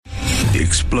The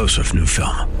explosive new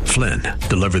film, Flynn,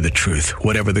 Deliver the Truth,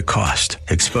 Whatever the Cost,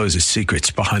 exposes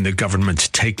secrets behind the government's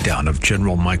takedown of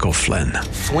General Michael Flynn.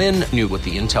 Flynn knew what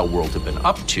the intel world had been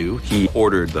up to. He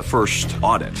ordered the first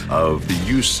audit of the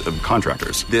use of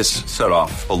contractors. This set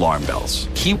off alarm bells.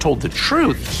 He told the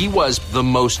truth. He was the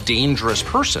most dangerous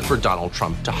person for Donald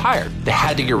Trump to hire. They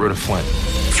had to get rid of Flynn.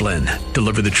 Flynn,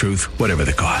 Deliver the Truth, Whatever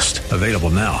the Cost. Available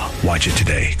now. Watch it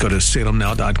today. Go to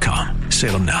salemnow.com.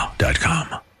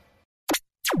 salemnow.com.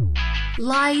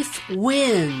 Life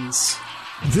wins.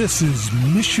 This is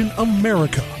Mission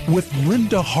America with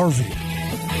Linda Harvey.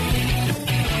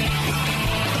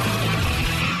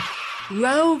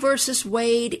 Roe versus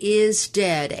Wade is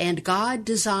dead, and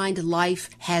God-designed life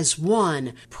has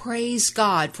won. Praise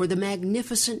God for the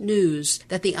magnificent news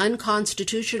that the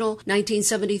unconstitutional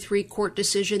 1973 court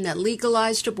decision that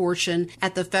legalized abortion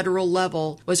at the federal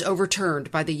level was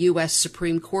overturned by the U.S.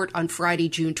 Supreme Court on Friday,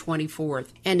 June 24th.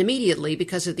 And immediately,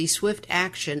 because of the swift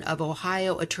action of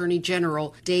Ohio Attorney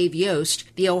General Dave Yost,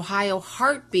 the Ohio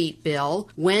Heartbeat Bill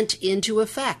went into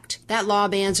effect. That law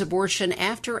bans abortion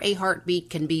after a heartbeat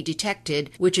can be detected,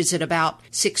 which is at about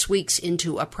 6 weeks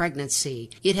into a pregnancy.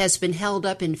 It has been held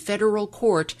up in federal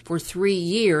court for 3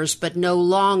 years, but no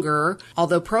longer,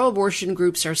 although pro-abortion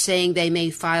groups are saying they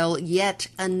may file yet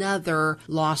another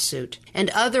lawsuit. And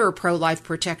other pro-life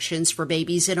protections for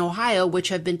babies in Ohio, which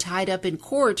have been tied up in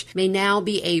court, may now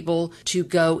be able to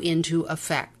go into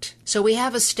effect. So we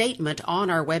have a statement on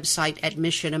our website at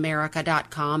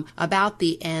missionamerica.com about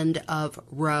the end of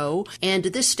Roe. And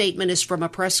this statement is from a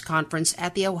press conference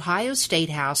at the Ohio State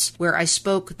House where I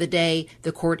spoke the day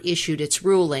the court issued its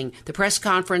ruling. The press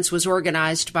conference was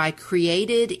organized by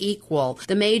Created Equal.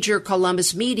 The major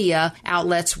Columbus media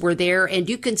outlets were there, and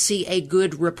you can see a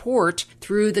good report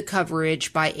through the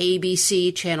coverage by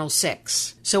ABC Channel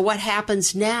 6. So what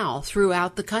happens now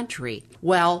throughout the country?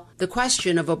 Well, the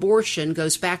question of abortion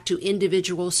goes back to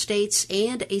individual states,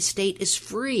 and a state is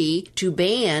free to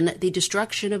ban the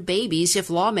destruction of babies if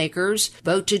lawmakers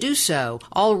vote to do so.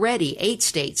 Already, 8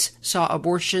 states saw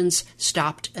abortions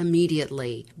stopped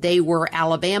immediately. They were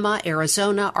Alabama,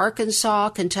 Arizona, Arkansas,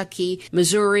 Kentucky,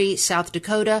 Missouri, South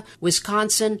Dakota,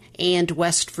 Wisconsin, and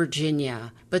West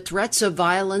Virginia. But threats of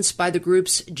violence by the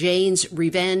groups Jane's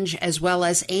Revenge as well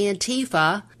as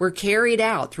Antifa were carried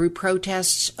out through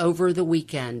protests over the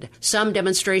weekend. Some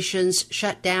demonstrations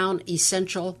shut down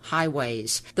essential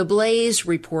highways. The Blaze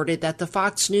reported that the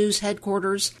Fox News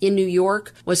headquarters in New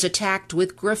York was attacked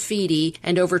with graffiti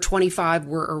and over 25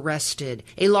 were arrested.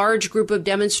 A large group of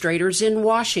demonstrators in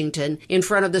Washington in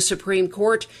front of the Supreme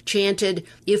Court chanted,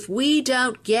 "If we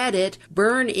don't get it,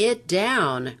 burn it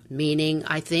down," meaning,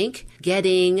 I think,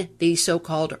 getting the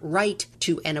so-called right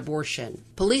to an abortion.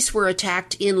 Police were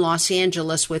attacked in Los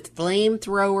Angeles with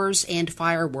flamethrowers and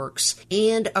fireworks,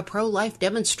 and a pro-life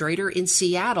demonstrator in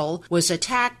Seattle was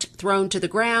attacked, thrown to the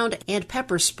ground, and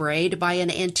pepper sprayed by an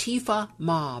Antifa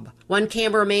mob. One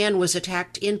cameraman was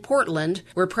attacked in Portland,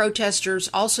 where protesters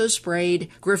also sprayed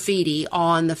graffiti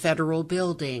on the federal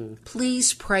building.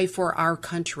 Please pray for our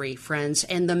country, friends,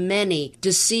 and the many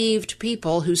deceived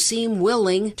people who seem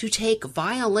willing to take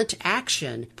violent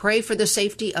action. Pray for the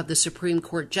safety of the Supreme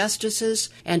Court justices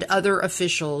and other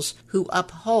officials who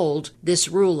uphold this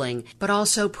ruling, but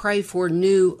also pray for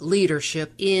new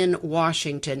leadership in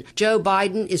Washington. Joe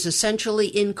Biden is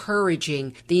essentially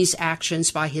encouraging these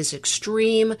actions by his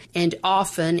extreme and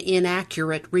often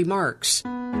inaccurate remarks.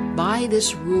 By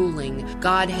this ruling,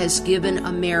 God has given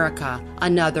America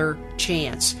another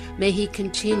chance. May He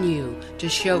continue to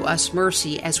show us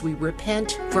mercy as we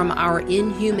repent from our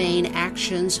inhumane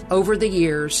actions over the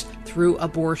years through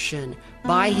abortion.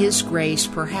 By His grace,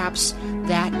 perhaps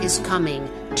that is coming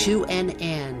to an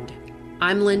end.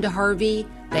 I'm Linda Harvey.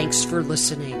 Thanks for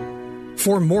listening.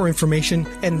 For more information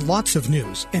and lots of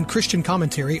news and Christian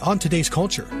commentary on today's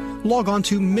culture, log on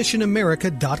to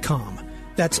missionamerica.com.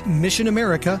 That's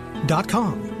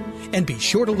missionamerica.com. And be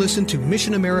sure to listen to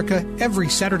Mission America every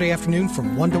Saturday afternoon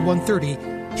from 1 to 1:30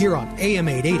 here on AM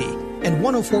 880 and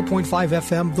 104.5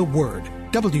 FM The Word,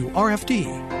 WRFD.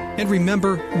 And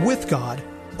remember, with God,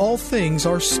 all things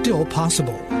are still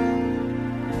possible.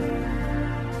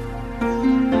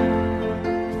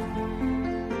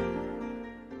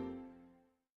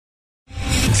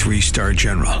 Three-star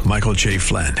General Michael J.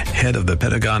 Flynn, head of the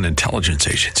Pentagon Intelligence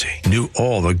Agency, knew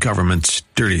all the government's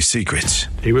dirty secrets.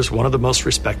 He was one of the most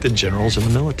respected generals in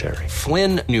the military.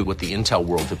 Flynn knew what the intel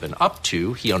world had been up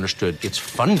to. He understood its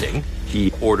funding.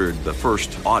 He ordered the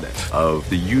first audit of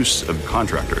the use of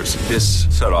contractors. This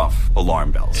set off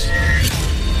alarm bells.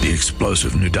 The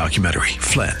explosive new documentary,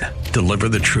 Flynn, Deliver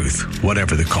the Truth,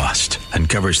 Whatever the Cost,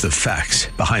 uncovers the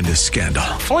facts behind this scandal.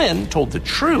 Flynn told the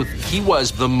truth. He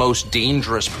was the most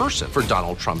dangerous person for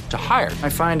Donald Trump to hire. I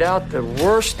find out the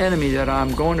worst enemy that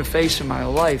I'm going to face in my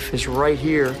life is right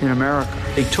here in America.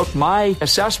 They took my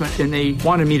assessment and they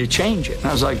wanted me to change it. And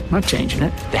I was like, I'm not changing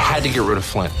it. They had to get rid of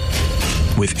Flynn.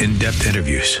 With in-depth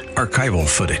interviews, archival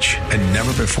footage, and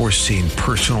never-before-seen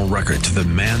personal records of the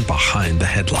man behind the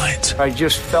headlines. I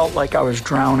just felt like I was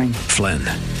drowning. Flynn,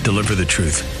 Deliver the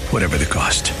Truth, Whatever the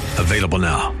Cost. Available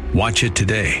now. Watch it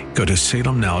today. Go to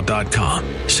salemnow.com.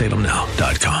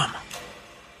 salemnow.com.